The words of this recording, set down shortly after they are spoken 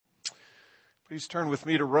Please turn with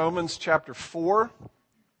me to Romans chapter 4.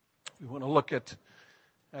 We want to look at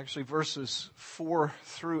actually verses 4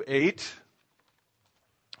 through 8.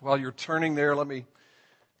 While you're turning there, let me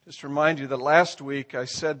just remind you that last week I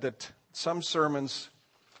said that some sermons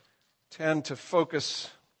tend to focus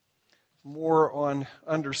more on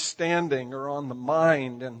understanding or on the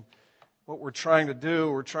mind. And what we're trying to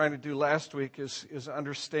do last week is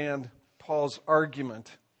understand Paul's argument.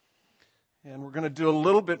 And we're going to do a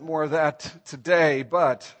little bit more of that today,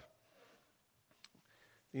 but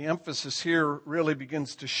the emphasis here really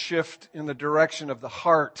begins to shift in the direction of the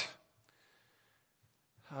heart.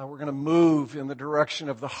 We're going to move in the direction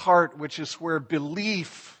of the heart, which is where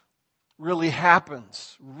belief really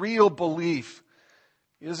happens. Real belief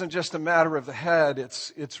isn't just a matter of the head,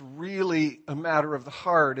 it's really a matter of the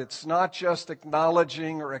heart. It's not just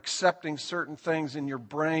acknowledging or accepting certain things in your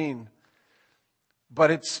brain, but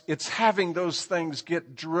it's having those things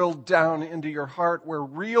get drilled down into your heart where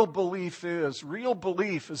real belief is. Real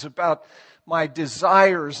belief is about my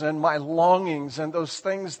desires and my longings and those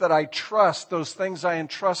things that I trust, those things I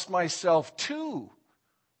entrust myself to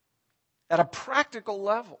at a practical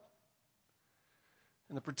level.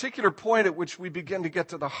 And the particular point at which we begin to get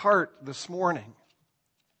to the heart this morning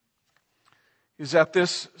is at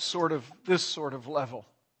this sort of level.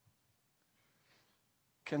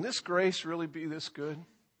 Can this grace really be this good?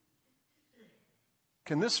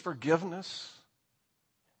 Can this forgiveness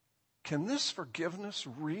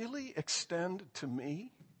really extend to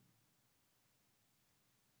me?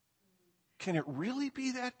 Can it really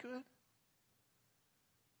be that good?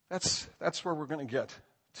 That's where we're going to get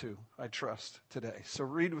to, I trust, today. So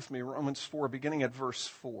read with me Romans 4, beginning at verse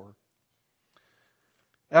 4.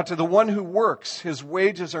 Now to the one who works, his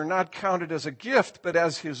wages are not counted as a gift, but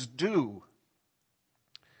as his due.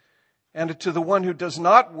 And to the one who does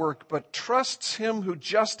not work, but trusts him who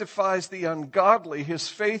justifies the ungodly, his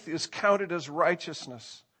faith is counted as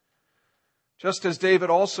righteousness. Just as David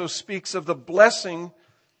also speaks of the blessing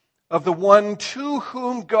of the one to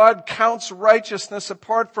whom God counts righteousness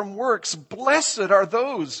apart from works. Blessed are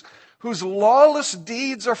those whose lawless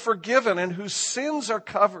deeds are forgiven and whose sins are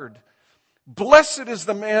covered. Blessed is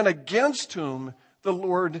the man against whom the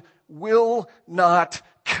Lord will not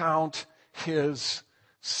count his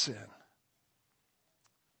sin.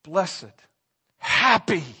 Blessed,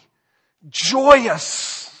 happy,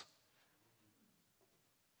 joyous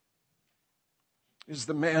is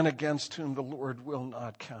the man against whom the Lord will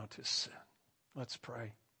not count his sin. Let's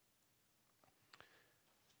pray.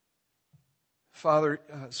 Father,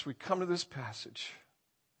 as we come to this passage,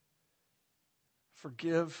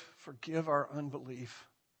 forgive our unbelief.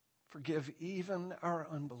 Forgive even our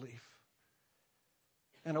unbelief.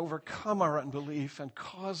 And overcome our unbelief and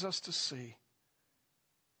cause us to see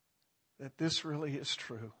that this really is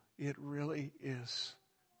true. It really is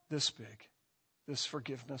this big. This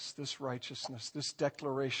forgiveness, this righteousness, this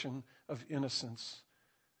declaration of innocence,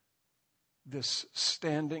 this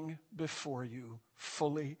standing before you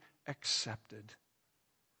fully accepted.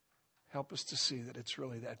 Help us to see that it's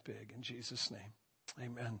really that big. In Jesus' name,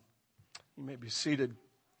 amen. You may be seated.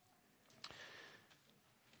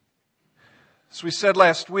 As we said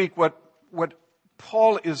last week, what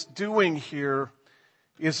Paul is doing here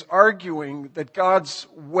is arguing that God's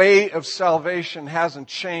way of salvation hasn't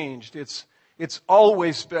changed. It's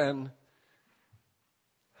always been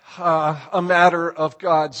a matter of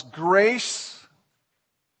God's grace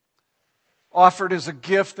offered as a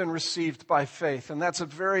gift and received by faith. And that's a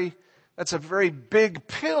very big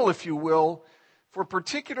pill, if you will, for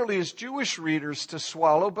particularly as Jewish readers to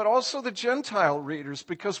swallow, but also the Gentile readers,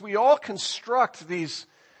 because we all construct these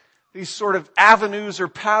sort of avenues or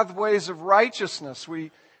pathways of righteousness.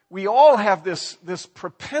 We all have this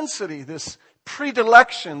propensity, this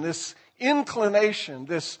predilection, this inclination,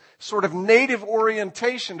 this sort of native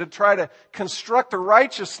orientation to try to construct a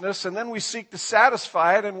righteousness, and then we seek to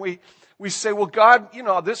satisfy it, and we say, well, God,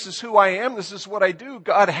 this is who I am, this is what I do.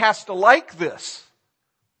 God has to like this.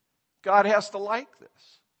 God has to like this.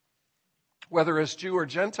 Whether as Jew or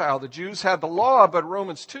Gentile, the Jews had the law, but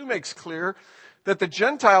Romans 2 makes clear that the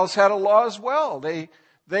Gentiles had a law as well. They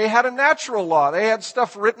had a natural law. They had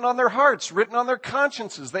stuff written on their hearts, written on their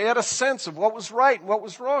consciences. They had a sense of what was right and what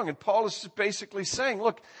was wrong. And Paul is just basically saying,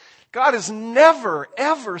 look, God has never,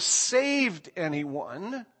 ever saved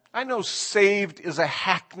anyone. I know saved is a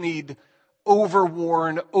hackneyed,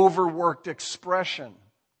 overworn, overworked expression,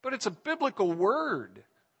 but it's a biblical word.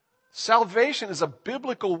 Salvation is a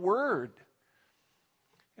biblical word.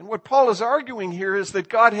 And what Paul is arguing here is that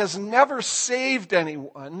God has never saved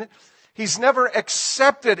anyone, He's never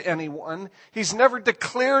accepted anyone. He's never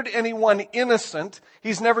declared anyone innocent.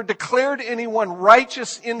 He's never declared anyone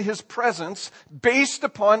righteous in his presence based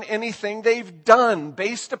upon anything they've done,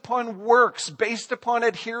 based upon works, based upon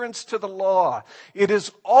adherence to the law. It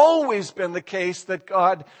has always been the case that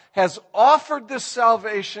God has offered this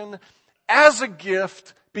salvation as a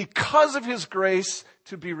gift because of his grace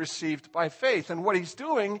to be received by faith. And what he's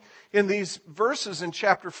doing in these verses in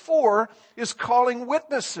chapter 4 is calling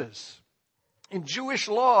witnesses. In Jewish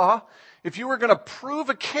law, if you were going to prove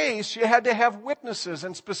a case, you had to have witnesses,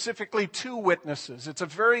 and specifically 2 witnesses. It's a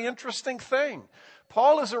very interesting thing.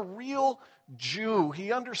 Paul is a real Jew.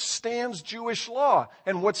 He understands Jewish law.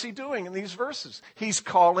 And what's he doing in these verses? He's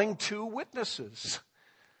calling 2 witnesses.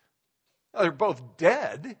 Now, they're both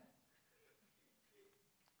dead,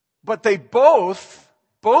 but they both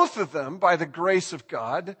of them, by the grace of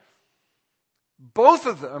God, both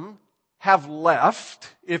of them have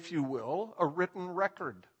left, if you will, a written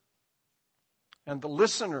record. And the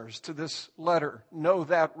listeners to this letter know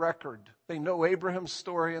that record. They know Abraham's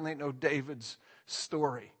story and they know David's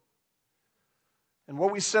story. And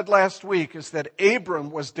what we said last week is that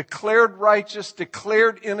Abram was declared righteous,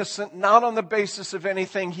 declared innocent, not on the basis of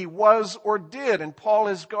anything he was or did. And Paul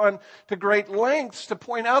has gone to great lengths to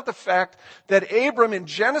point out the fact that Abram in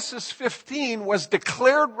Genesis 15 was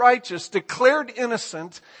declared righteous, declared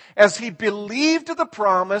innocent, as he believed the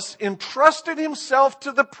promise, entrusted himself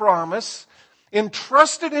to the promise,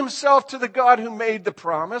 entrusted himself to the God who made the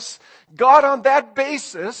promise. God on that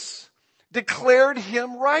basis declared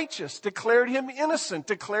him righteous, declared him innocent,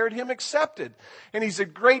 declared him accepted. And he's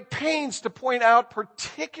at great pains to point out,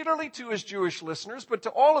 particularly to his Jewish listeners, but to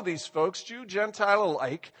all of these folks, Jew, Gentile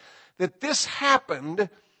alike, that this happened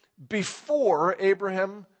before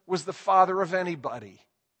Abraham was the father of anybody.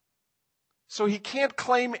 So he can't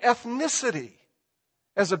claim ethnicity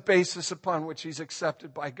as a basis upon which he's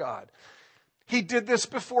accepted by God. He did this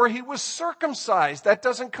before he was circumcised. That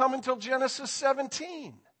doesn't come until Genesis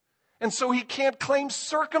 17. And so he can't claim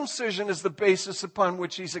circumcision as the basis upon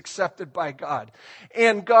which he's accepted by God.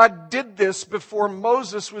 And God did this before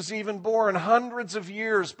Moses was even born, hundreds of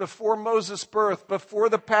years before Moses' birth, before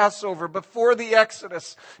the Passover, before the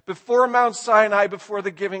Exodus, before Mount Sinai, before the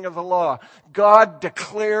giving of the law. God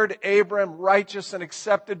declared Abram righteous and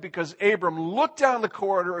accepted because Abram looked down the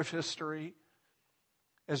corridor of history,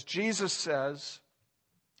 as Jesus says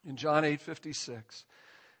in John 8:56.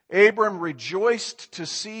 Abram rejoiced to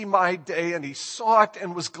see my day, and he saw it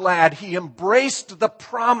and was glad. He embraced the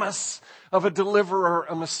promise of a deliverer,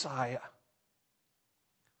 a Messiah.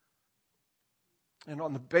 And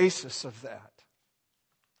on the basis of that,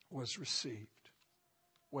 was received,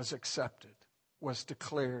 was accepted, was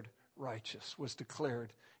declared righteous, was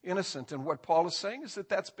declared innocent. And what Paul is saying is that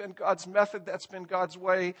that's been God's method, that's been God's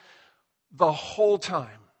way the whole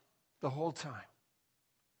time. The whole time.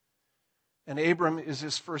 And Abram is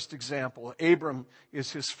his first example. Abram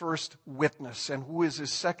is his first witness. And who is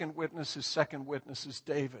his second witness? His second witness is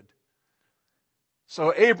David. So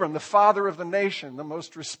Abram, the father of the nation, the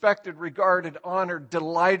most respected, regarded, honored,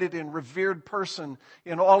 delighted in, revered person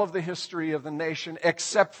in all of the history of the nation,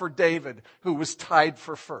 except for David, who was tied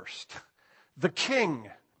for first. The king,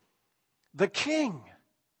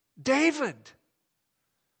 David,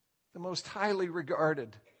 the most highly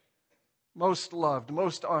regarded, most loved,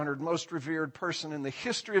 most honored, most revered person in the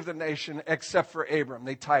history of the nation, except for Abram.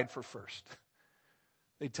 They tied for first.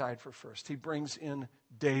 He brings in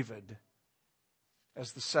David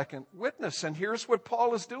as the second witness. And here's what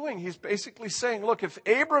Paul is doing. He's basically saying, look, if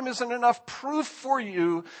Abram isn't enough proof for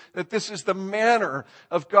you that this is the manner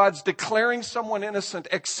of God's declaring someone innocent,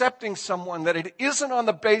 accepting someone, that it isn't on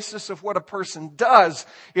the basis of what a person does,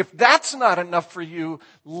 if that's not enough for you,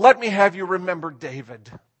 let me have you remember David.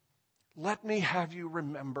 Let me have you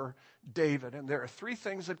remember David. And there are 3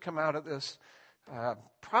 things that come out of this.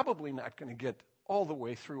 Probably not going to get all the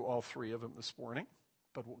way through all 3 of them this morning,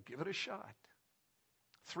 but we'll give it a shot.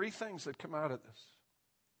 3 things that come out of this.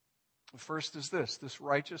 The first is this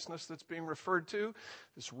righteousness that's being referred to,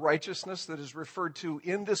 this righteousness that is referred to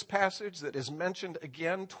in this passage that is mentioned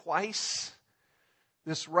again twice.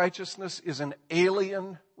 This righteousness is an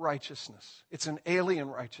alien righteousness. It's an alien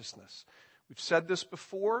righteousness. We've said this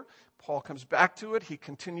before. Paul comes back to it. He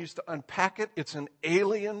continues to unpack it. It's an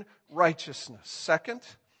alien righteousness. Second,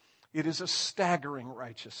 it is a staggering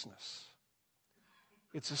righteousness.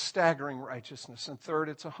 It's a staggering righteousness. And third,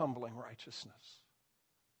 it's a humbling righteousness.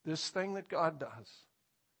 This thing that God does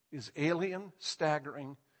is alien,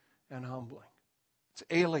 staggering, and humbling. It's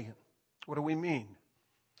alien. What do we mean?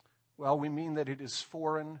 Well, we mean that it is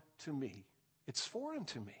foreign to me. It's foreign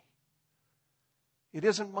to me. It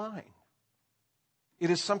isn't mine. It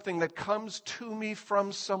is something that comes to me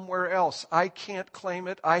from somewhere else. I can't claim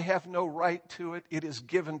it. I have no right to it. It is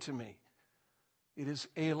given to me. It is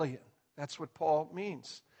alien. That's what Paul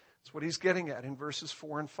means. That's what he's getting at in verses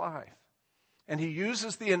 4 and 5. And he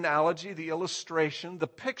uses the analogy, the illustration, the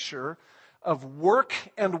picture of work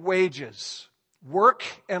and wages. Work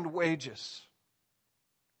and wages.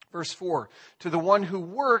 Verse 4, to the one who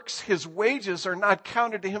works, his wages are not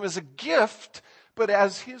counted to him as a gift, but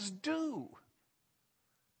as his due.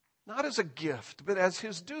 Not as a gift, but as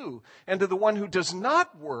his due. And to the one who does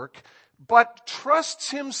not work, but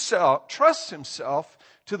trusts himself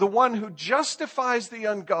to the one who justifies the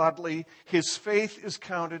ungodly, his faith is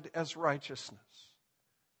counted as righteousness.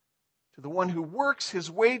 To the one who works,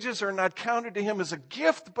 his wages are not counted to him as a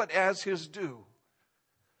gift, but as his due.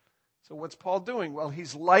 So what's Paul doing? Well,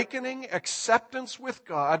 he's likening acceptance with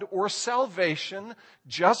God or salvation,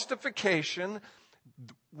 justification,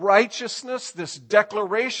 righteousness, this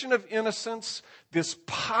declaration of innocence, this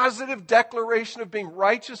positive declaration of being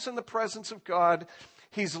righteous in the presence of God.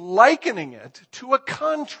 He's likening it to a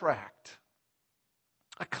contract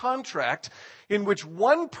in which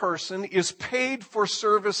one person is paid for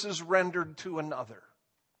services rendered to another.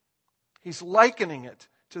 He's likening it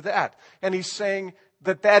to that. And he's saying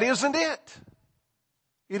that isn't it.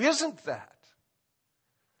 It isn't that.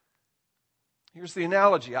 Here's the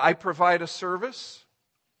analogy. I provide a service.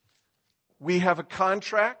 We have a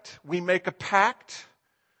contract. We make a pact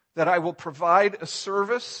that I will provide a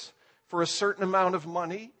service for a certain amount of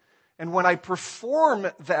money. And when I perform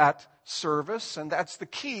that service, and that's the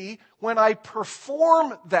key, when I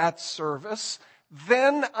perform that service,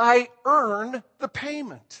 then I earn the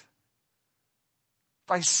payment.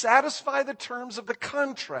 If I satisfy the terms of the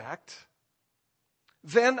contract,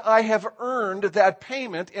 then I have earned that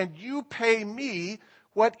payment, and you pay me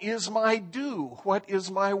what is my due, what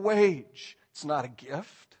is my wage. It's not a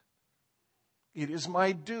gift. It is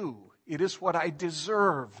my due. It is what I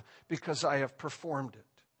deserve because I have performed it.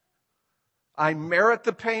 I merit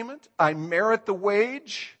the payment. I merit the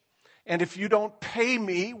wage. And if you don't pay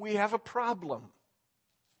me, we have a problem.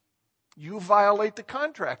 You violate the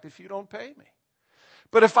contract if you don't pay me.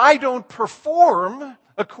 But if I don't perform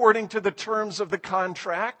according to the terms of the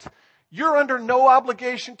contract, you're under no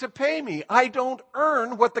obligation to pay me. I don't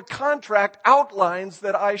earn what the contract outlines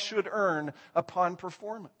that I should earn upon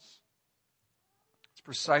performance. It's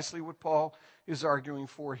precisely what Paul is arguing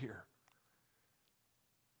for here.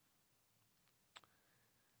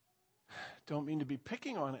 Don't mean to be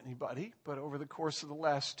picking on anybody, but over the course of the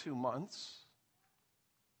last 2 months,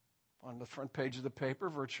 on the front page of the paper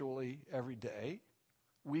virtually every day,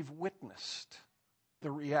 we've witnessed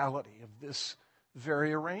the reality of this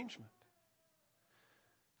very arrangement.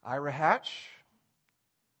 Ira Hatch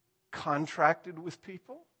contracted with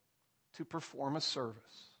people to perform a service.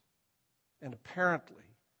 And apparently,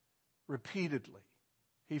 repeatedly,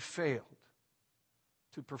 he failed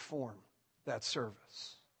to perform that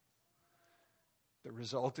service. The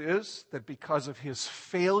result is that because of his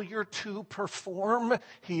failure to perform,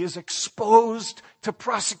 he is exposed to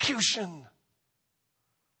prosecution.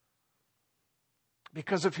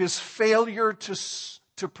 Because of his failure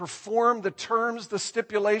to perform the terms, the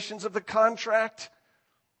stipulations of the contract,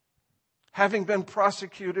 having been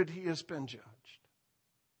prosecuted, he has been judged.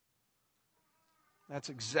 That's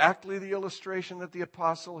exactly the illustration that the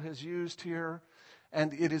apostle has used here.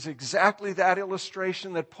 And it is exactly that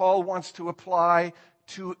illustration that Paul wants to apply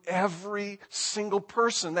to every single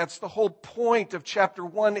person. That's the whole point of chapter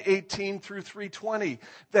 1:18 through 3:20.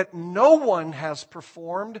 That no one has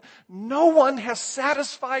performed, no one has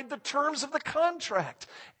satisfied the terms of the contract.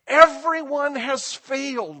 Everyone has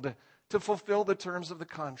failed to fulfill the terms of the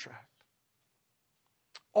contract.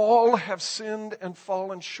 All have sinned and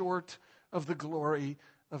fallen short of the glory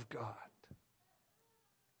of God.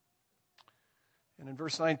 And in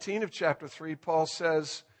verse 19 of chapter 3, Paul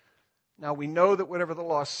says, now we know that whatever the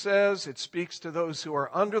law says, it speaks to those who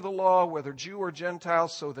are under the law, whether Jew or Gentile,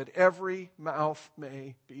 so that every mouth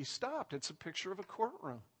may be stopped. It's a picture of a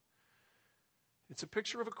courtroom. It's a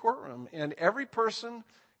picture of a courtroom. And every person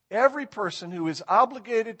who is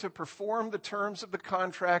obligated to perform the terms of the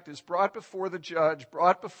contract is brought before the judge,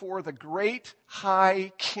 brought before the great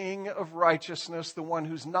high King of righteousness, the one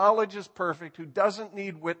whose knowledge is perfect, who doesn't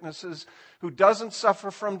need witnesses, who doesn't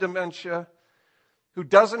suffer from dementia, who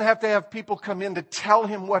doesn't have to have people come in to tell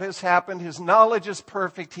him what has happened. His knowledge is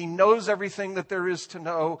perfect. He knows everything that there is to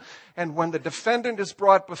know. And when the defendant is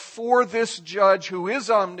brought before this judge who is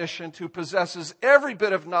omniscient, who possesses every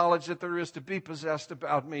bit of knowledge that there is to be possessed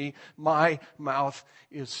about me, my mouth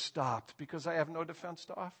is stopped because I have no defense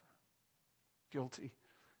to offer. Guilty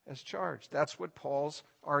as charged. That's what Paul's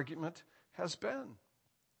argument has been.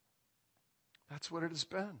 That's what it has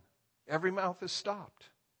been. Every mouth is stopped.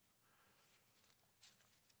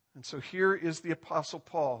 And so here is the Apostle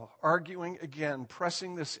Paul arguing again,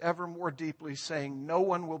 pressing this ever more deeply, saying, no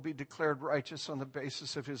one will be declared righteous on the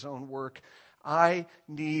basis of his own work. I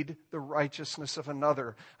need the righteousness of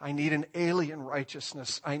another. I need an alien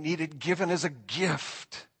righteousness. I need it given as a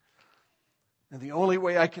gift. And the only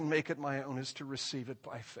way I can make it my own is to receive it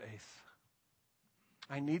by faith.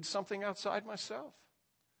 I need something outside myself.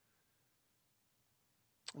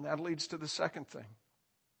 And that leads to the second thing.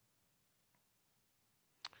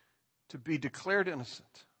 To be declared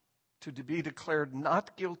innocent, to be declared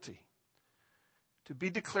not guilty, to be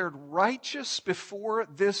declared righteous before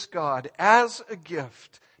this God as a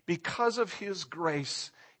gift because of His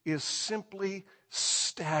grace is simply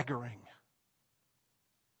staggering.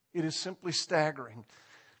 It is simply staggering.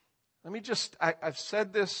 Let me just, I've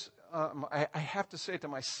said this, I have to say it to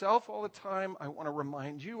myself all the time. I want to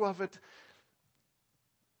remind you of it.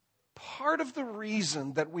 Part of the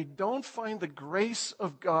reason that we don't find the grace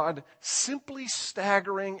of God simply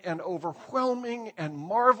staggering and overwhelming and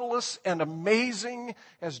marvelous and amazing,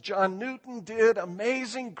 as John Newton did,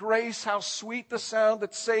 amazing grace, how sweet the sound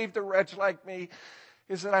that saved a wretch like me,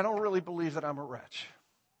 is that I don't really believe that I'm a wretch.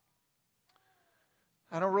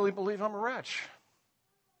 I don't really believe I'm a wretch.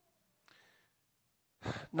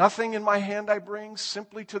 Nothing in my hand I bring,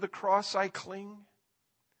 simply to the cross I cling.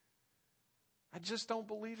 I just don't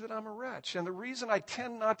believe that I'm a wretch. And the reason I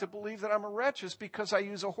tend not to believe that I'm a wretch is because I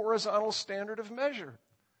use a horizontal standard of measure.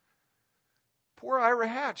 Poor Ira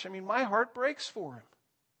Hatch, my heart breaks for him.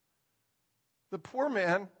 The poor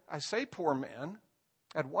man, I say poor man,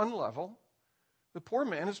 at one level, the poor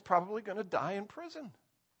man is probably going to die in prison.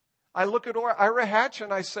 I look at Ira Hatch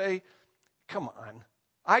and I say, come on,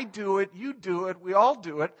 I do it, you do it, we all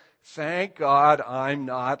do it. Thank God I'm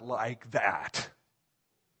not like that.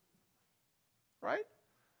 Right?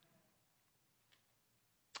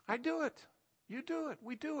 I do it. You do it.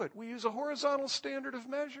 We do it. We use a horizontal standard of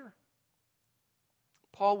measure.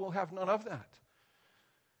 Paul will have none of that.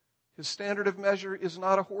 His standard of measure is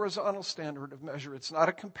not a horizontal standard of measure. It's not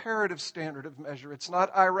a comparative standard of measure. It's not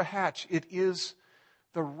Ira Hatch. It is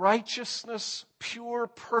the righteousness, pure,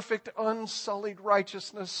 perfect, unsullied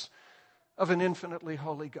righteousness of an infinitely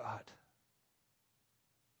holy God.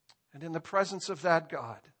 And in the presence of that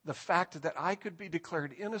God, the fact that I could be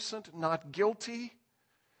declared innocent, not guilty,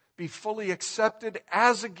 be fully accepted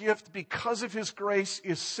as a gift because of His grace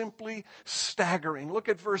is simply staggering. Look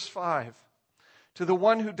at verse 5. To the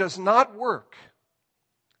one who does not work,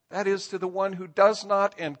 that is, to the one who does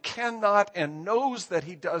not and cannot and knows that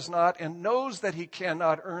he does not and knows that he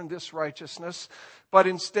cannot earn this righteousness, but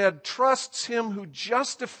instead trusts Him who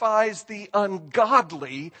justifies the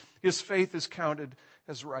ungodly, his faith is counted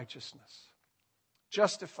as righteousness.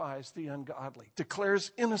 Justifies the ungodly.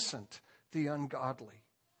 Declares innocent the ungodly.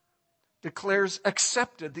 Declares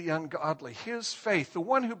accepted the ungodly. His faith, the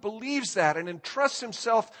one who believes that and entrusts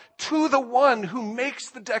himself to the one who makes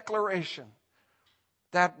the declaration,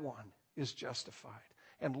 that one is justified.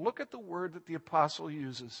 And look at the word that the apostle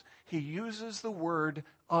uses. He uses the word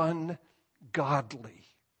ungodly.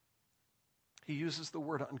 He uses the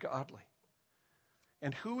word ungodly.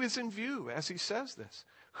 And who is in view as he says this?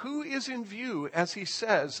 Who is in view as he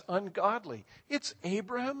says ungodly? It's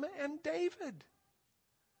Abraham and David.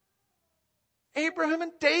 Abraham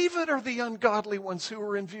and David are the ungodly ones who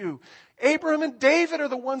are in view. Abraham and David are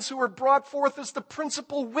the ones who are brought forth as the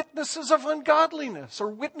principal witnesses of ungodliness, or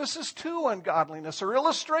witnesses to ungodliness, or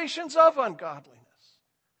illustrations of ungodliness.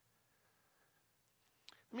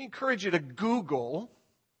 Let me encourage you to Google,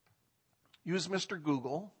 use Mr.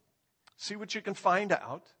 Google, see what you can find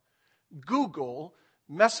out. Google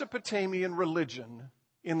Mesopotamian religion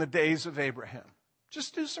in the days of Abraham.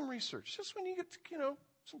 Just do some research. Just when you get,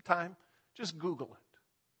 some time, just Google it.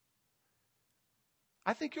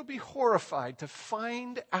 I think you'll be horrified to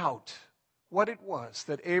find out what it was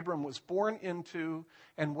that Abram was born into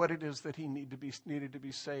and what it is that he needed to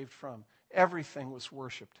be saved from. Everything was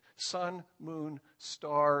worshipped. Sun, moon,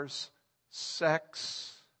 stars,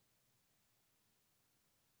 sex.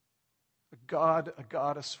 A god, a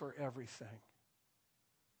goddess for everything.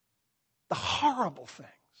 The horrible things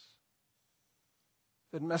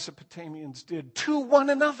that Mesopotamians did to one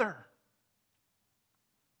another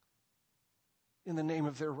in the name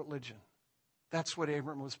of their religion. That's what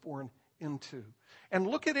Abram was born into. And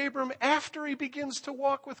look at Abram after he begins to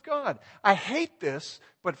walk with God. I hate this,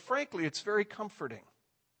 but frankly, it's very comforting.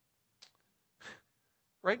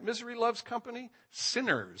 Right? Misery loves company.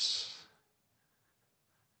 Sinners.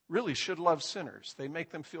 really should love sinners. They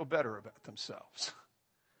make them feel better about themselves.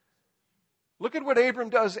 Look at what Abram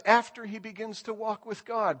does after he begins to walk with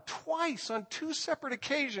God. Twice, on two separate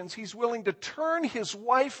occasions, he's willing to turn his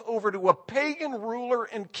wife over to a pagan ruler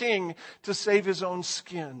and king to save his own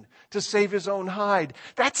skin, to save his own hide.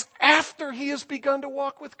 That's after he has begun to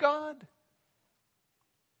walk with God.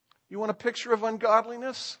 You want a picture of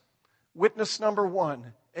ungodliness? Witness number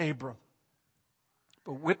one, Abram.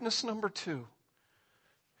 But witness number two,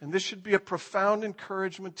 and this should be a profound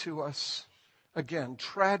encouragement to us. Again,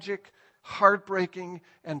 tragic, heartbreaking,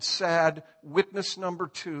 and sad. Witness number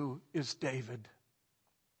two is David.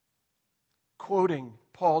 Quoting,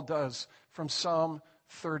 Paul does, from Psalm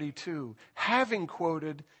 32. Having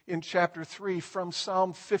quoted in chapter 3 from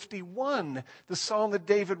Psalm 51, the psalm that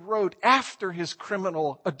David wrote after his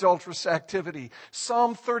criminal adulterous activity.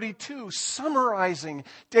 Psalm 32 summarizing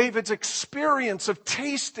David's experience of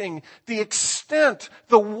tasting the extent,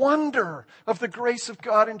 the wonder of the grace of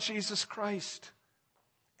God in Jesus Christ,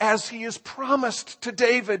 as he is promised to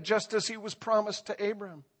David, just as he was promised to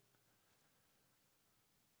Abram.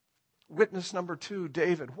 Witness number two,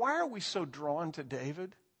 David. Why are we so drawn to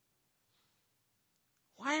David?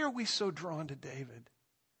 Why are we so drawn to David?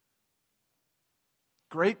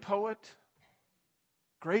 Great poet,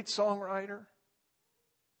 great songwriter,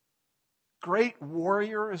 great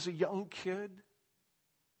warrior as a young kid,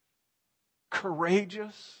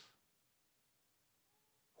 courageous.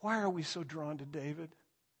 Why are we so drawn to David?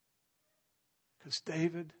 Because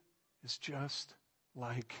David is just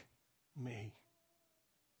like me.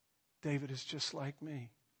 David is just like me.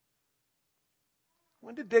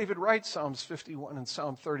 When did David write Psalms 51 and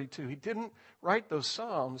Psalm 32? He didn't write those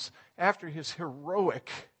Psalms after his heroic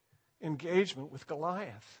engagement with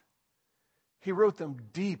Goliath. He wrote them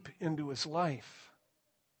deep into his life,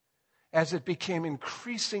 as it became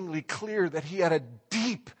increasingly clear that he had a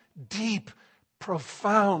deep, deep,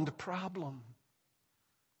 profound problem.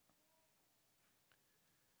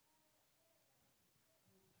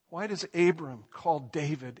 Why does Abram call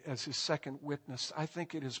David as his second witness? I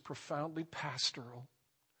think it is profoundly pastoral,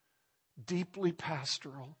 deeply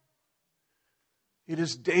pastoral. It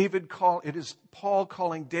is Paul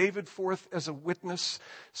calling David forth as a witness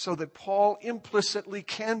so that Paul implicitly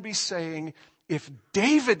can be saying, if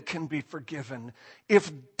David can be forgiven,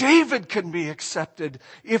 if David can be accepted,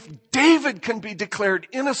 if David can be declared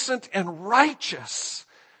innocent and righteous,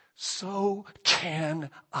 so can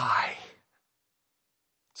I.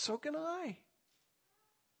 So can I.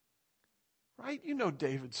 Right? You know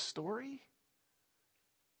David's story.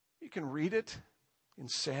 You can read it in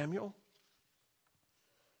Samuel.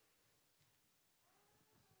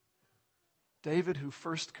 David, who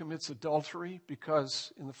first commits adultery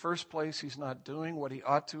because in the first place he's not doing what he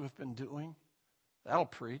ought to have been doing. That'll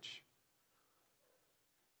preach.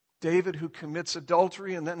 David, who commits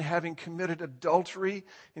adultery and then having committed adultery,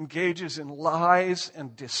 engages in lies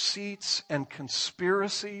and deceits and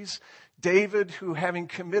conspiracies. David, who having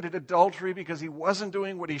committed adultery because he wasn't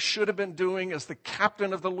doing what he should have been doing as the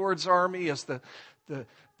captain of the Lord's army, as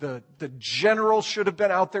the general should have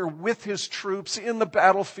been out there with his troops in the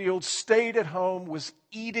battlefield, stayed at home, was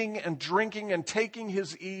eating and drinking and taking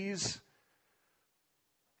his ease.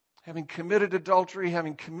 Having committed adultery,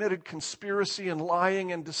 having committed conspiracy and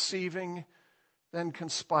lying and deceiving, then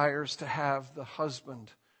conspires to have the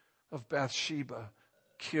husband of Bathsheba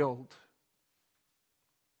killed.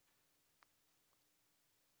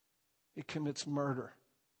 He commits murder.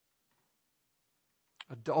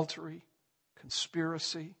 Adultery,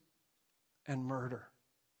 conspiracy, and murder.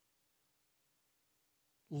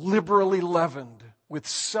 Liberally leavened with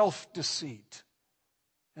self-deceit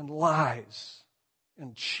and lies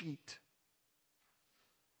and cheat.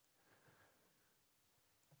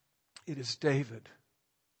 It is David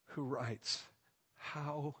who writes,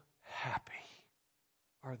 "How happy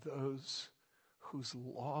are those whose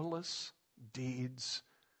lawless deeds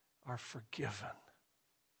are forgiven."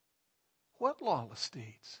 What lawless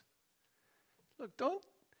deeds? Look,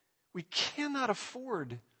 we cannot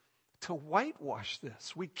afford to whitewash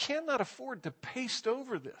this. We cannot afford to paste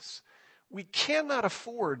over this. We cannot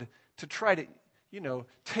afford to try to,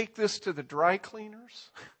 take this to the dry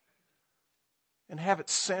cleaners and have it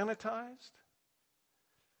sanitized.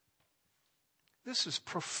 This is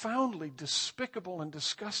profoundly despicable and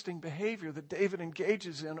disgusting behavior that David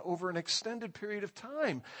engages in over an extended period of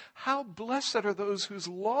time. How blessed are those whose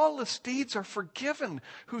lawless deeds are forgiven,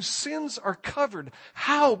 whose sins are covered.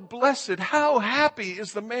 How blessed, how happy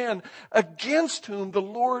is the man against whom the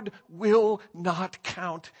Lord will not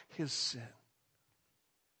count his sin.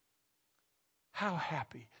 How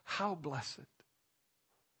happy, how blessed.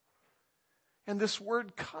 And this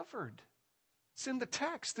word covered, it's in the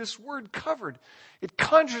text, this word covered. It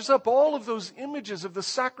conjures up all of those images of the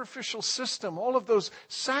sacrificial system, all of those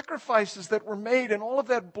sacrifices that were made and all of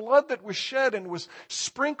that blood that was shed and was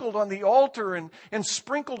sprinkled on the altar and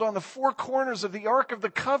sprinkled on the four corners of the Ark of the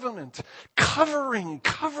Covenant. Covering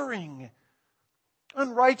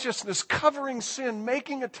unrighteousness, covering sin,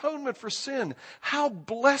 making atonement for sin. How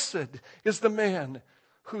blessed is the man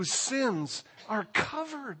whose sins are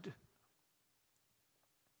covered.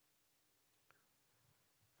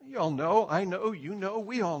 You all know, I know, you know,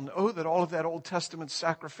 we all know that all of that Old Testament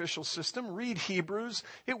sacrificial system, read Hebrews,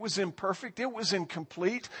 it was imperfect, it was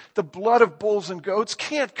incomplete. The blood of bulls and goats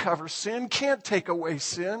can't cover sin, can't take away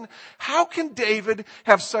sin. How can David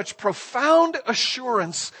have such profound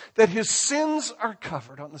assurance that his sins are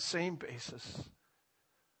covered on the same basis?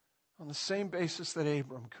 On the same basis that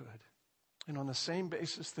Abram could, and on the same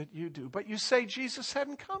basis that you do. But you say Jesus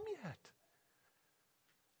hadn't come yet.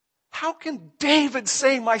 How can David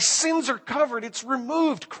say, my sins are covered, it's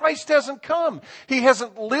removed, Christ hasn't come? He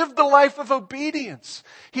hasn't lived the life of obedience.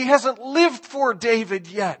 He hasn't lived for David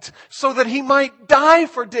yet, so that he might die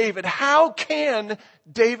for David. How can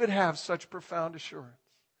David have such profound assurance?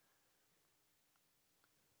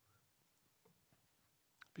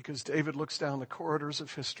 Because David looks down the corridors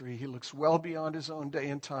of history. He looks well beyond his own day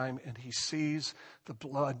and time, and he sees the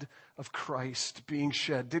blood of Christ being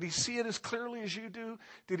shed. Did he see it as clearly as you do?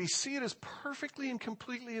 Did he see it as perfectly and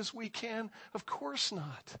completely as we can? Of course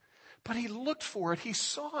not. But he looked for it. He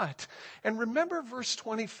saw it. And remember verse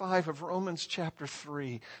 25 of Romans chapter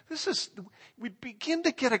 3. We begin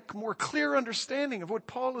to get a more clear understanding of what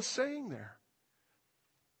Paul is saying there.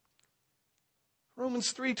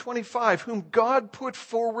 Romans 3:25, whom God put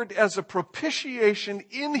forward as a propitiation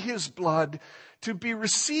in his blood to be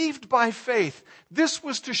received by faith. This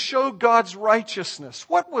was to show God's righteousness.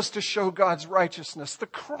 What was to show God's righteousness? The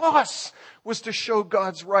cross was to show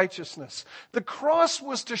God's righteousness. The cross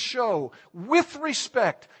was to show, with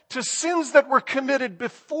respect to sins that were committed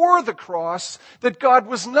before the cross, that God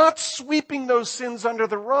was not sweeping those sins under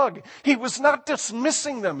the rug. He was not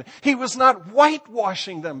dismissing them. He was not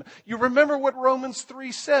whitewashing them. You remember what Romans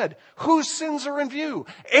 3 said. Whose sins are in view?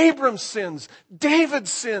 Abram's sins,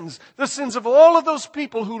 David's sins, the sins of all of those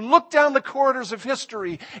people who looked down the corridors of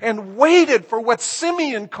history and waited for what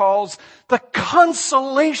Simeon calls the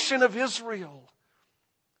consolation of Israel.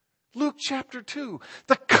 Luke chapter 2,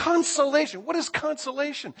 the consolation. What is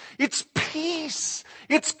consolation? It's peace.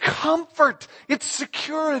 It's comfort. It's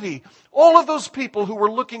security. All of those people who were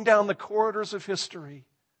looking down the corridors of history.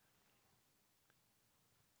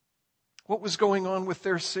 What was going on with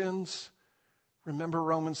their sins? Remember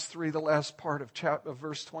Romans 3, the last part of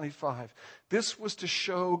verse 25. This was to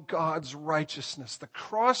show God's righteousness. The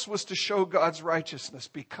cross was to show God's righteousness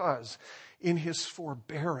because in his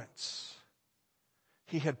forbearance,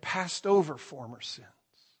 he had passed over former sins.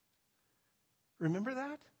 Remember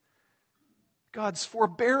that? God's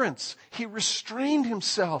forbearance. He restrained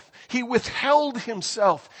himself. He withheld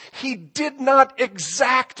himself. He did not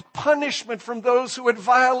exact punishment from those who had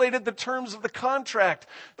violated the terms of the contract.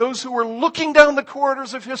 Those who were looking down the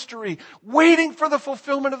corridors of history, waiting for the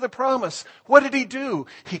fulfillment of the promise. What did he do?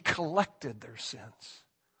 He collected their sins.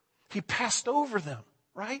 He passed over them,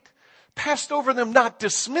 right? Passed over them, not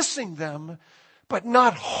dismissing them, but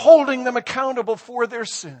not holding them accountable for their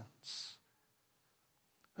sins.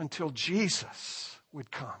 Until Jesus would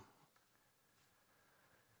come.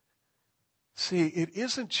 See, it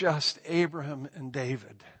isn't just Abraham and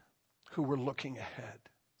David who were looking ahead.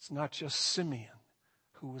 It's not just Simeon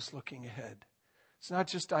who was looking ahead. It's not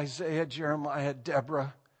just Isaiah, Jeremiah,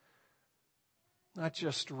 Deborah. Not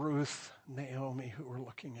just Ruth, Naomi who were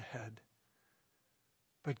looking ahead.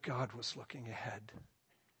 But God was looking ahead.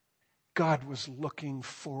 God was looking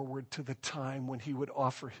forward to the time when he would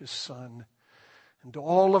offer his son. And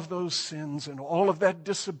all of those sins and all of that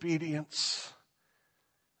disobedience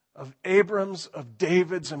of Abram's, of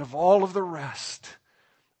David's, and of all of the rest,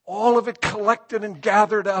 all of it collected and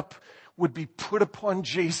gathered up would be put upon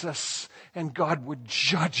Jesus, and God would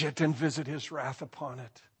judge it and visit his wrath upon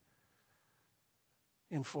it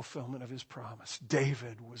in fulfillment of his promise.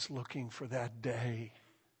 David was looking for that day.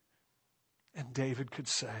 And David could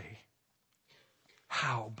say,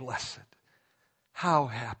 how blessed, how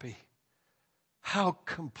happy, how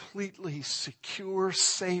completely secure,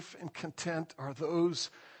 safe, and content are those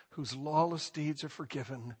whose lawless deeds are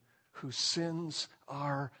forgiven, whose sins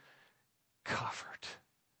are covered.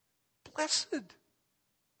 Blessed.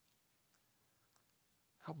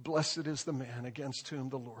 How blessed is the man against whom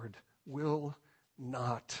the Lord will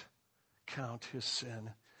not count his sin.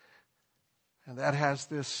 And that has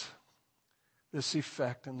this this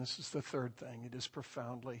effect, and this is the third thing, it is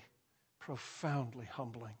profoundly, profoundly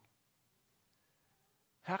humbling.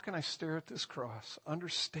 How can I stare at this cross,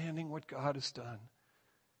 understanding what God has done,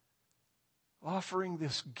 offering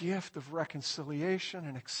this gift of reconciliation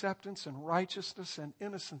and acceptance and righteousness and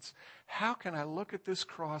innocence? How can I look at this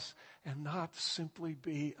cross and not simply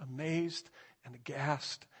be amazed and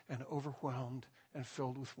aghast and overwhelmed and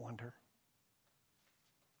filled with wonder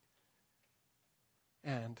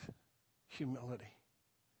and humility?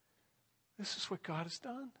 This is what God has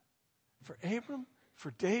done for Abram,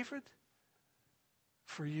 for David,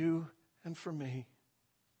 for you and for me.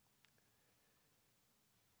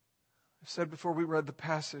 I said before we read the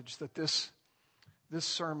passage that this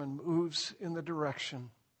sermon moves in the direction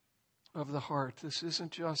of the heart. This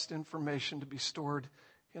isn't just information to be stored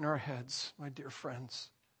in our heads, my dear friends.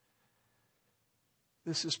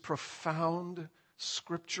 This is profound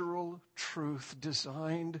scriptural truth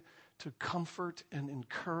designed to comfort and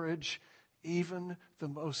encourage even the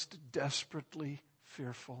most desperately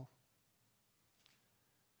fearful,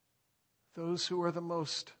 those who are the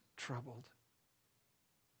most troubled.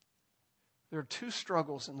 There are two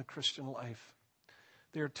struggles in the Christian life.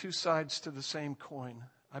 There are two sides to the same coin,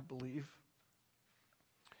 I believe.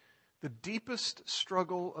 The deepest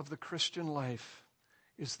struggle of the Christian life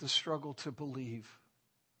is the struggle to believe.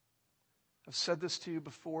 I've said this to you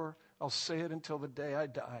before. I'll say it until the day I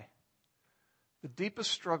die. The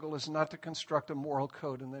deepest struggle is not to construct a moral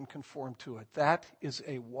code and then conform to it. That is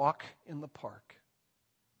a walk in the park.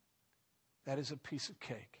 That is a piece of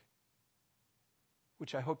cake,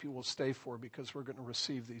 which I hope you will stay for because we're going to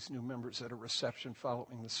receive these new members at a reception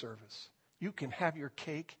following the service. You can have your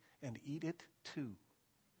cake and eat it too.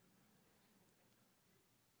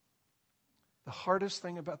 The hardest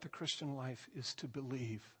thing about the Christian life is to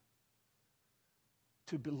believe.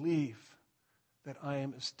 To believe that I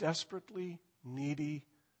am as desperately needy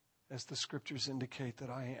as the scriptures indicate that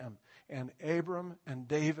I am. And Abram and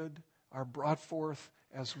David are brought forth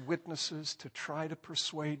as witnesses to try to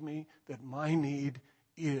persuade me that my need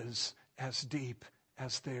is as deep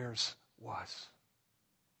as theirs was.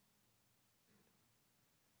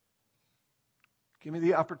 Give me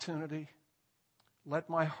the opportunity. Let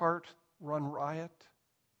my heart run riot,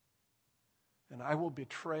 and I will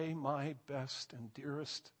betray my best and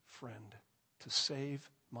dearest friend to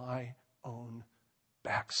save my own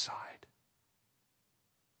backside.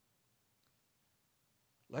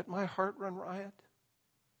 Let my heart run riot.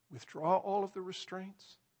 Withdraw all of the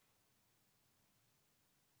restraints.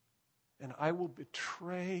 And I will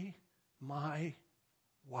betray my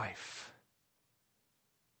wife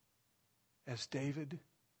as David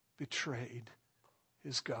betrayed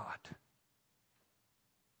his God.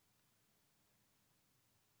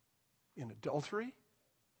 In adultery,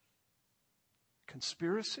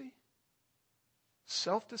 conspiracy,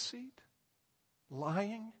 self-deceit,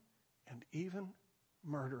 lying, and even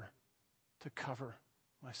murder to cover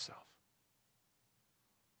myself.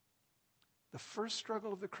 The first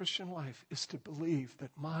struggle of the Christian life is to believe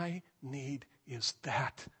that my need is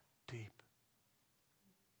that deep.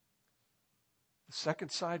 The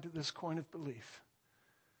second side to this coin of belief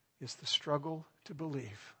is the struggle to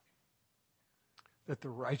believe that the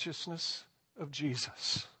righteousness of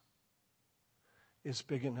Jesus is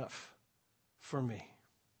big enough for me.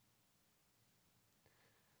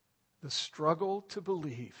 The struggle to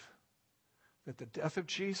believe that the death of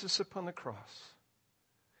Jesus upon the cross,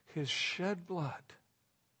 his shed blood,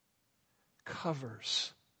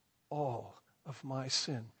 covers all of my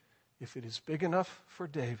sin. If it is big enough for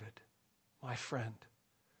David, my friend,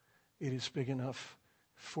 it is big enough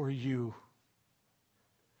for you.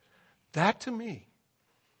 That to me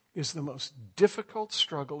is the most difficult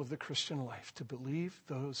struggle of the Christian life, to believe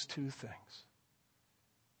those two things.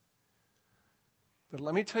 But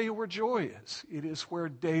let me tell you where joy is. It is where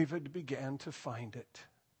David began to find it.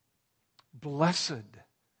 Blessed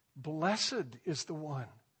is the one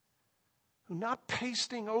who, not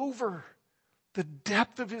pasting over the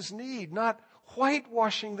depth of his need, not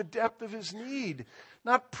whitewashing the depth of his need,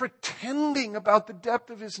 not pretending about the depth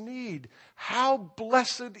of his need. How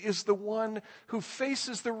blessed is the one who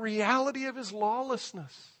faces the reality of his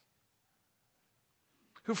lawlessness,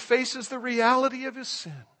 who faces the reality of his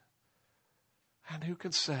sin, and who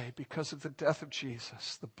can say, because of the death of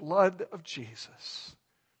Jesus, the blood of Jesus,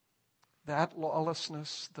 that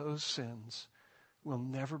lawlessness, those sins, will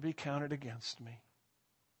never be counted against me,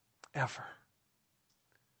 ever,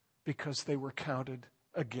 because they were counted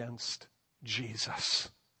against Jesus,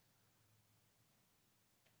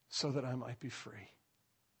 so that I might be free.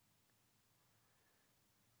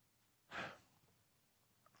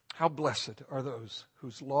 How blessed are those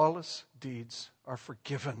whose lawless deeds are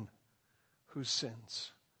forgiven, whose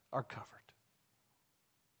sins are covered.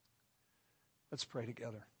 Let's pray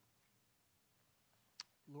together.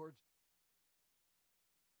 Lord.